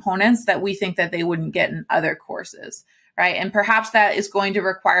missing components that we think that they wouldn't get in other courses, right? And perhaps that is going to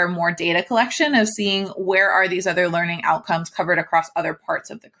require more data collection of seeing where are these other learning outcomes covered across other parts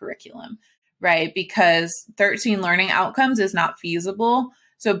of the curriculum, right? Because 13 learning outcomes is not feasible.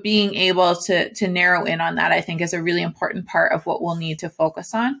 So being able to narrow in on that, I think, is a really important part of what we'll need to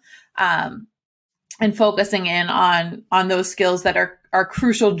focus on. And focusing in on those skills that are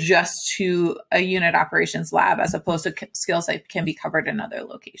crucial just to a unit operations lab, as opposed to skills that can be covered in other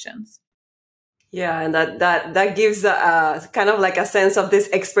locations. Yeah, and that gives kind of like a sense of this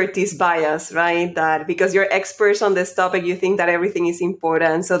expertise bias, right? That because you're experts on this topic, you think that everything is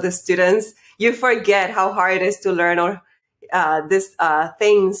important. So the students, you forget how hard it is to learn or these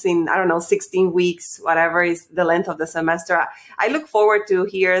things in, 16 weeks, whatever is the length of the semester. I look forward to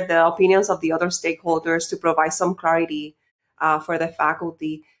hear the opinions of the other stakeholders to provide some clarity for the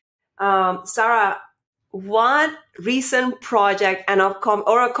faculty. Sarah, what recent project and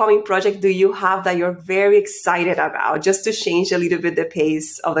upcoming project do you have that you're very excited about, just to change a little bit the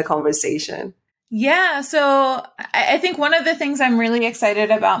pace of the conversation? Yeah, so I think one of the things I'm really excited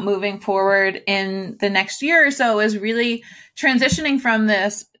about moving forward in the next year or so is really transitioning from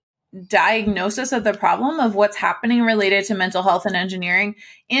this diagnosis of the problem of what's happening related to mental health and engineering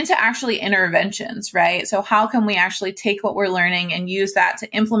into actually interventions, right? So how can we actually take what we're learning and use that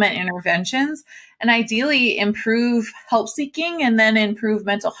to implement interventions and ideally improve help seeking and then improve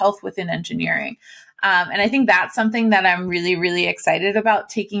mental health within engineering? And I think that's something that I'm really, really excited about,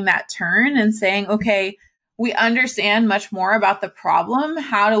 taking that turn and saying, okay, we understand much more about the problem.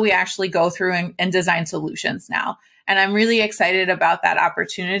 How do we actually go through and design solutions now? And I'm really excited about that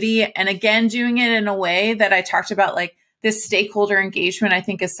opportunity. And again, doing it in a way that I talked about, like this stakeholder engagement, I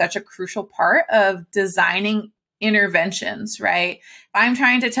think is such a crucial part of designing interventions, right? If I'm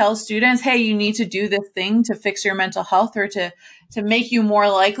trying to tell students, hey, you need to do this thing to fix your mental health or to make you more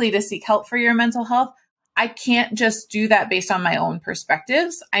likely to seek help for your mental health, I can't just do that based on my own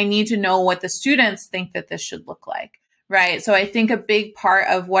perspectives. I need to know what the students think that this should look like, right? So I think a big part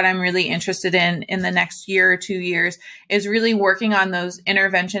of what I'm really interested in the next year or 2 years is really working on those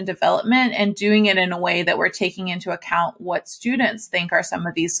intervention development and doing it in a way that we're taking into account what students think are some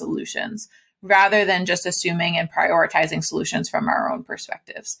of these solutions, rather than just assuming and prioritizing solutions from our own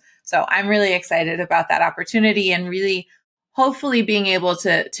perspectives. So I'm really excited about that opportunity and really hopefully being able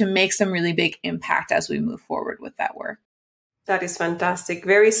to make some really big impact as we move forward with that work. That is fantastic.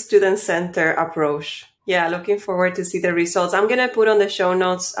 Very student-centered approach. Yeah, looking forward to see the results. I'm going to put on the show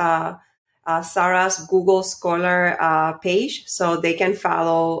notes Sarah's Google Scholar page so they can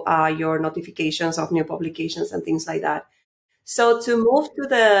follow your notifications of new publications and things like that. So to move to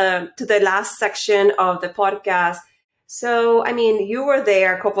the last section of the podcast. So, I mean, you were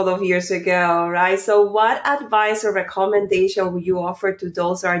there a couple of years ago, right? So what advice or recommendation would you offer to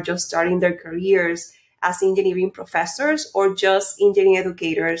those that are just starting their careers as engineering professors or just engineering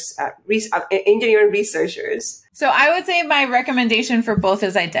educators, engineering researchers? So I would say my recommendation for both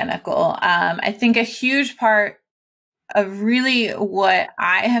is identical. I think a huge part of really what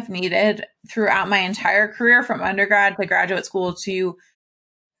I have needed throughout my entire career, from undergrad to graduate school to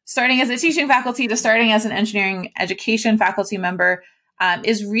starting as a teaching faculty to starting as an engineering education faculty member,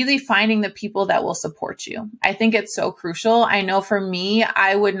 is really finding the people that will support you. I think it's so crucial. I know for me,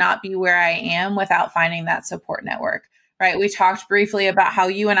 I would not be where I am without finding that support network, right? We talked briefly about how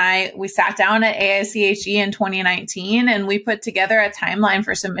you and we sat down at AICHE in 2019 and we put together a timeline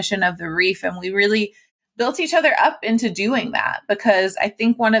for submission of the REEF, and we really built each other up into doing that, because I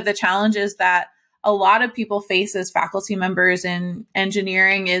think one of the challenges that a lot of people face as faculty members in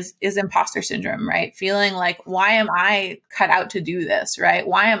engineering is imposter syndrome, right? Feeling like, why am I cut out to do this, right?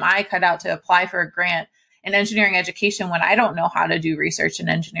 Why am I cut out to apply for a grant in engineering education when I don't know how to do research in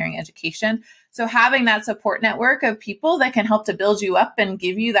engineering education? So having that support network of people that can help to build you up and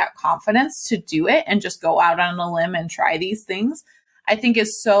give you that confidence to do it and just go out on a limb and try these things, I think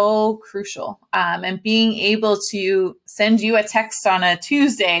is so crucial. And being able to send you a text on a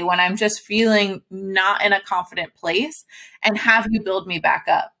Tuesday when I'm just feeling not in a confident place and have you build me back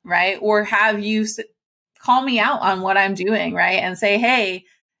up, right? Or have you call me out on what I'm doing, right? And say, hey,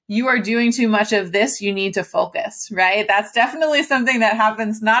 you are doing too much of this. You need to focus, right? That's definitely something that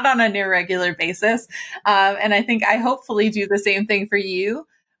happens not on an irregular basis. And I think I hopefully do the same thing for you.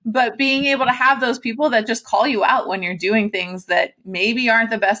 But being able to have those people that just call you out when you're doing things that maybe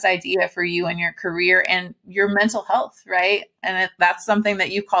aren't the best idea for you and your career and your mental health, right? And that's something that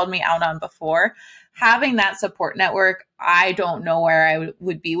you called me out on before. Having that support network, I don't know where I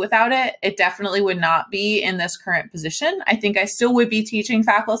would be without it. It definitely would not be in this current position. I think I still would be teaching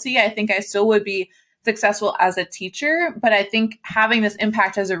faculty. I think I still would be successful as a teacher. But I think having this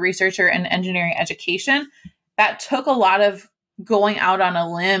impact as a researcher in engineering education, that took a lot of going out on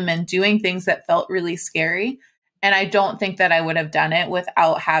a limb and doing things that felt really scary. And I don't think that I would have done it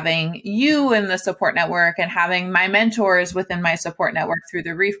without having you in the support network and having my mentors within my support network through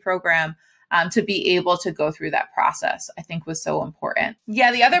the REEF program to be able to go through that process, I think was so important.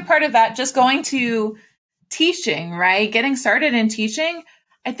 Yeah, the other part of that, just going to teaching, right? Getting started in teaching.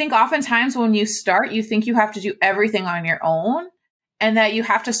 I think oftentimes when you start, you think you have to do everything on your own and that you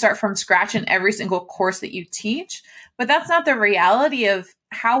have to start from scratch in every single course that you teach. But that's not the reality of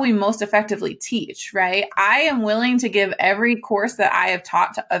how we most effectively teach, right? I am willing to give every course that I have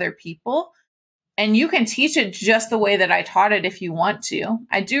taught to other people, and you can teach it just the way that I taught it if you want to.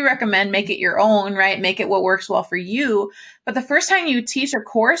 I do recommend make it your own, right? Make it what works well for you. But the first time you teach a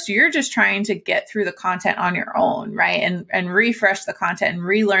course, you're just trying to get through the content on your own, right? And refresh the content and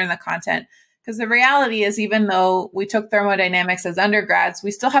relearn the content. Because the reality is, even though we took thermodynamics as undergrads,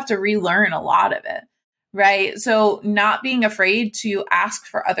 we still have to relearn a lot of it, right? So not being afraid to ask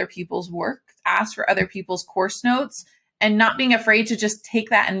for other people's work, ask for other people's course notes, and not being afraid to just take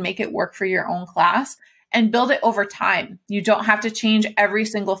that and make it work for your own class and build it over time. You don't have to change every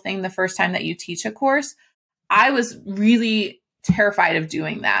single thing the first time that you teach a course. I was really terrified of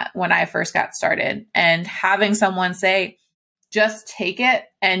doing that when I first got started, and having someone say, just take it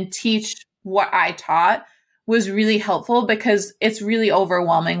and teach what I taught was really helpful, because it's really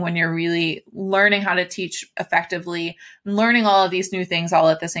overwhelming when you're really learning how to teach effectively, learning all of these new things all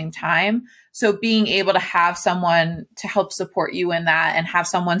at the same time. So being able to have someone to help support you in that and have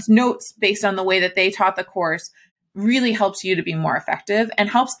someone's notes based on the way that they taught the course really helps you to be more effective and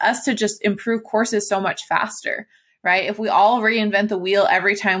helps us to just improve courses so much faster, right? If we all reinvent the wheel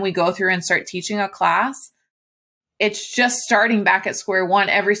every time we go through and start teaching a class, it's just starting back at square one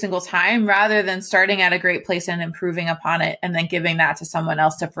every single time, rather than starting at a great place and improving upon it and then giving that to someone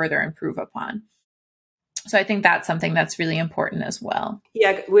else to further improve upon. So I think that's something that's really important as well.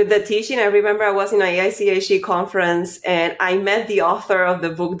 Yeah, with the teaching, I remember I was in an AICHE conference and I met the author of the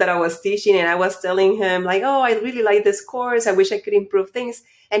book that I was teaching, and I was telling him like, oh, I really like this course. I wish I could improve things.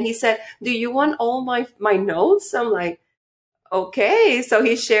 And he said, do you want all my notes? I'm like, Okay, so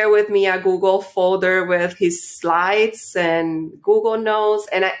he shared with me a Google folder with his slides and Google Notes,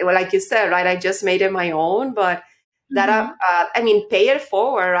 and well, like you said, right? I just made it my own, but that I mean, pay it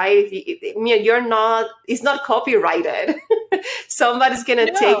forward, right? I mean, it's not copyrighted. Somebody's gonna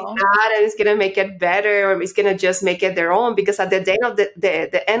take No. that and it's gonna make it better, or it's gonna just make it their own. Because at the end of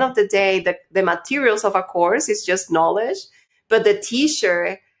the end of the day, the materials of a course is just knowledge, but the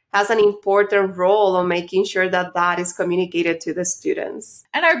teacher has an important role on making sure that that is communicated to the students.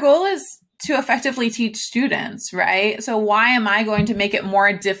 And our goal is to effectively teach students, right? So why am I going to make it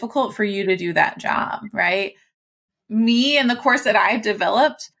more difficult for you to do that job, right? Me and the course that I've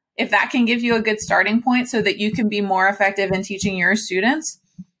developed, if that can give you a good starting point so that you can be more effective in teaching your students,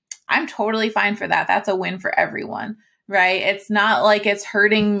 I'm totally fine for that. That's a win for everyone, right? It's not like it's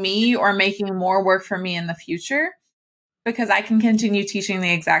hurting me or making more work for me in the future, because I can continue teaching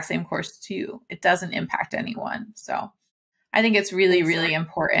the exact same course too. It doesn't impact anyone. So I think it's really, really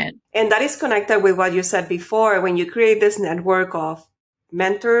important. And that is connected with what you said before. When you create this network of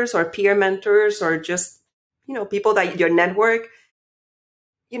mentors or peer mentors, or just, people that your network,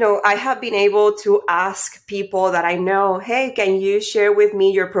 I have been able to ask people that I know, hey, can you share with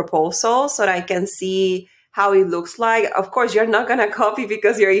me your proposal so that I can see how it looks like? Of course, you're not going to copy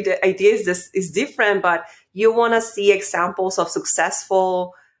because your idea is different, but you want to see examples of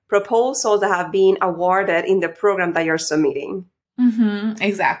successful proposals that have been awarded in the program that you're submitting. Mm-hmm,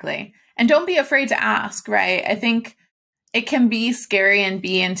 exactly. And don't be afraid to ask, right? I think it can be scary and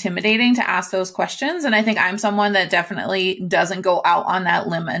be intimidating to ask those questions. And I think I'm someone that definitely doesn't go out on that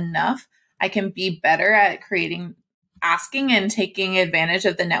limb enough. I can be better at asking and taking advantage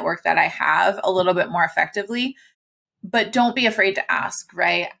of the network that I have a little bit more effectively. But don't be afraid to ask,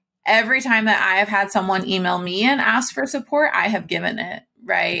 right? Every time that I have had someone email me and ask for support, I have given it,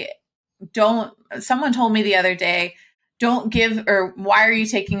 right? Someone told me the other day, don't give, or why are you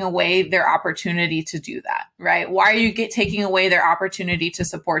taking away their opportunity to do that, right? Why are you taking away their opportunity to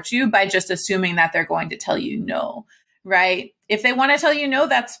support you by just assuming that they're going to tell you no, right? If they want to tell you no,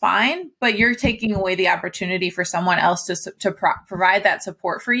 that's fine, but you're taking away the opportunity for someone else to provide that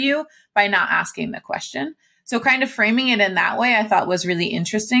support for you by not asking the question. So kind of framing it in that way, I thought was really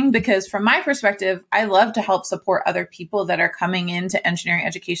interesting, because from my perspective, I love to help support other people that are coming into engineering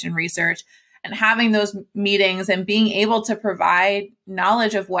education research, and having those meetings and being able to provide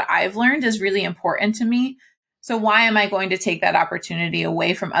knowledge of what I've learned is really important to me. So why am I going to take that opportunity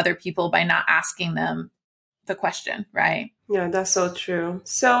away from other people by not asking them the question, right? Yeah, that's so true.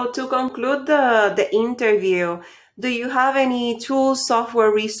 So to conclude the interview, do you have any tools,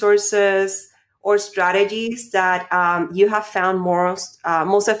 software, resources, or strategies that you have found most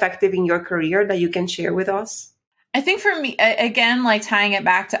effective in your career that you can share with us? I think for me, again, like tying it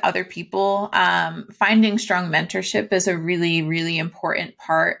back to other people, finding strong mentorship is a really, really important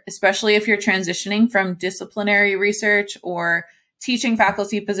part, especially if you're transitioning from disciplinary research or teaching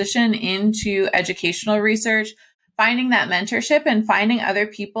faculty position into educational research. Finding that mentorship and finding other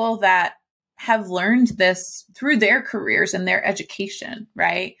people that have learned this through their careers and their education,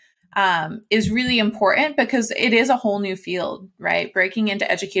 right? Is really important, because it is a whole new field, right? Breaking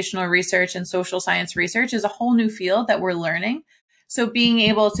into educational research and social science research is a whole new field that we're learning. So being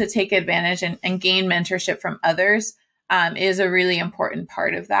able to take advantage and gain mentorship from others is a really important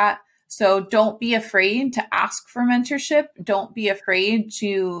part of that. So don't be afraid to ask for mentorship. Don't be afraid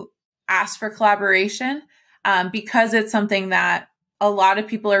to ask for collaboration, because it's something that a lot of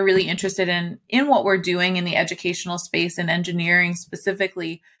people are really interested in what we're doing in the educational space and engineering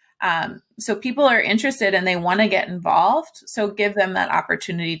specifically. So people are interested and they want to get involved. So give them that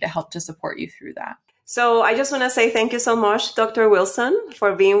opportunity to help to support you through that. So I just want to say thank you so much, Dr. Wilson,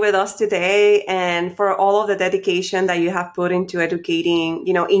 for being with us today, and for all of the dedication that you have put into educating,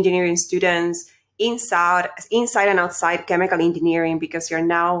 engineering students inside and outside chemical engineering, because you're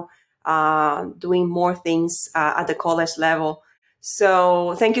now doing more things at the college level.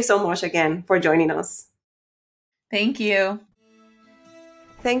 So thank you so much again for joining us. Thank you.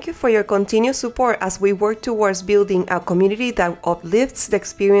 Thank you for your continued support as we work towards building a community that uplifts the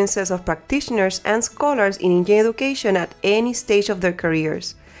experiences of practitioners and scholars in engineering education at any stage of their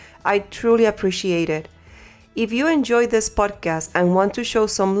careers. I truly appreciate it. If you enjoyed this podcast and want to show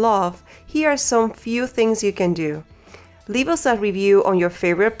some love, here are some few things you can do. Leave us a review on your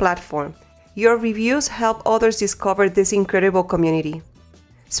favorite platform. Your reviews help others discover this incredible community.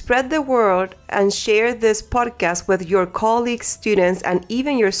 Spread the word and share this podcast with your colleagues, students, and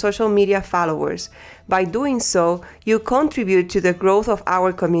even your social media followers. By doing so, you contribute to the growth of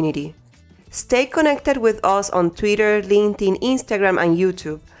our community. Stay connected with us on Twitter, LinkedIn, Instagram, and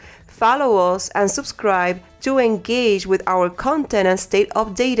YouTube. follow us and subscribe to engage with our content and stay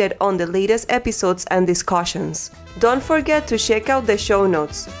updated on the latest episodes and discussions. Don't forget to check out the show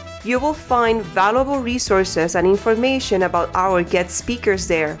notes. You will find valuable resources and information about our guest speakers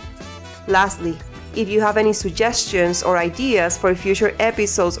there. Lastly, if you have any suggestions or ideas for future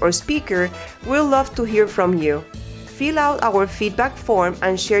episodes or speaker, we'd love to hear from you. Fill out our feedback form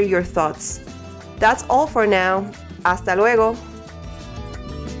and share your thoughts. That's all for now. Hasta luego.